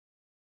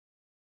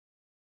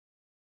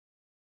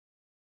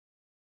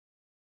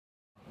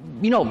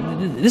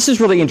this is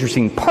really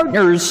interesting.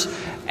 Partners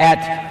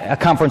at a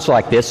conference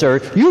like this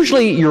are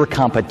usually your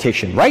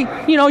competition,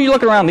 right? You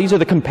look around, these are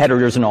the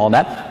competitors and all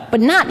that, but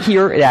not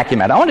here at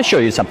Acumen. I want to show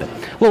you something.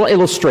 A little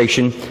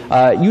illustration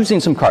using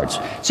some cards.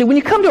 See, when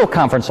you come to a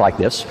conference like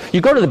this,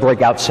 you go to the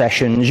breakout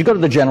sessions, you go to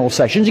the general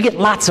sessions, you get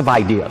lots of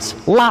ideas.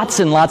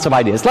 Lots and lots of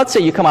ideas. Let's say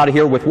you come out of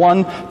here with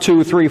 1,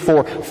 2, 3,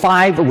 4,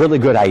 5 really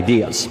good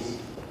ideas.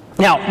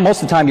 Now,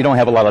 most of the time you don't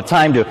have a lot of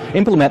time to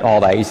implement all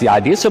the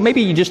ideas, so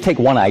maybe you just take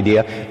one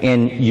idea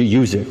and you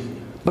use it.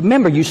 But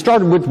remember, you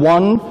started with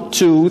 1,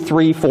 2,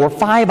 3, 4,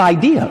 5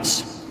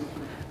 ideas.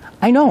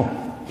 I know.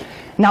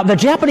 Now, the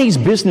Japanese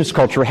business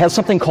culture has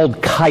something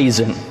called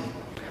Kaizen.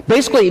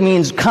 Basically, it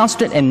means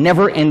constant and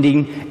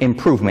never-ending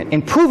improvement.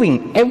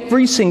 Improving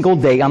every single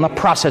day on the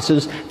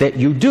processes that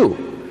you do.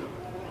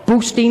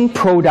 Boosting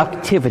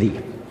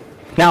productivity.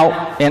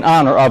 Now, in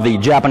honor of the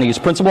Japanese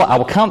principle, I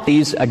will count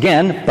these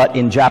again, but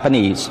in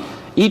Japanese.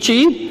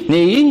 Ichi,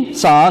 ni,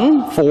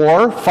 san,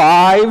 4,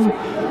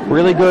 5.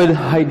 Really good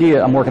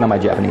idea. I'm working on my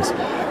Japanese.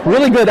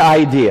 Really good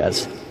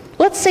ideas.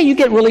 Let's say you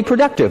get really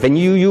productive and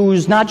you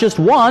use not just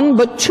 1,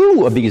 but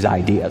 2 of these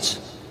ideas.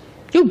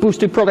 You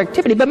boosted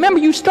productivity. But remember,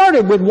 you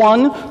started with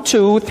 1,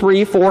 2,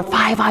 3, 4,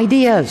 5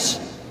 ideas.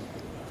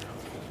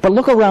 But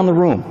look around the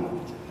room.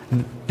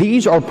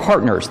 These are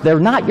partners. They're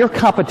not your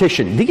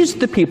competition. These are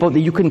the people that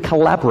you can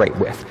collaborate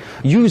with,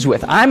 use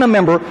with. I'm a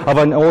member of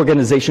an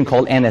organization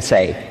called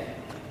NSA.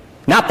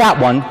 Not that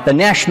one, the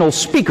National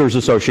Speakers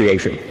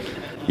Association.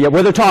 Yeah,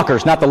 we're the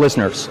talkers, not the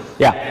listeners.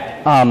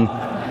 Yeah.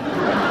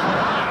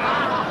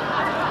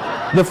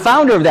 The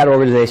founder of that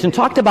organization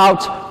talked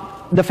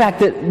about the fact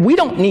that we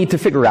don't need to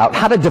figure out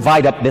how to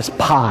divide up this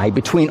pie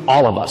between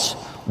all of us.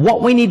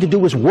 What we need to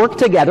do is work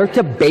together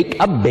to bake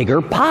a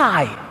bigger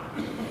pie.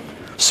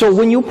 So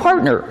when you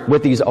partner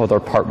with these other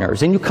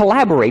partners and you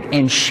collaborate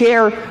and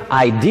share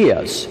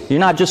ideas, you're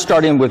not just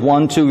starting with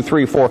 1, 2,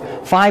 3, 4,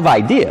 5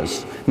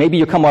 ideas. Maybe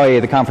you come away at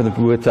the conference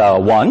with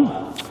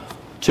 1,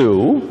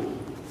 2,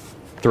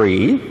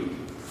 3,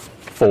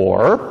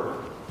 4,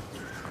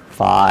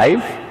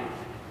 5,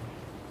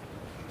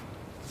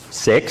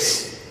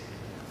 6,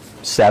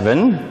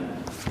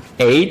 7,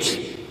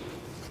 8,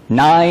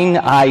 9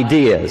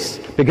 ideas.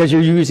 Because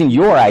you're using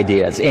your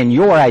ideas and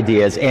your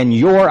ideas and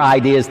your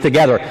ideas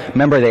together.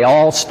 Remember, they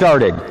all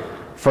started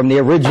from the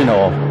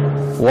original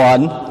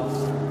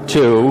 1,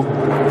 2,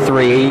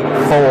 3, 4,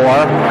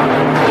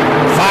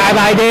 5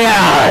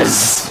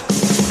 ideas.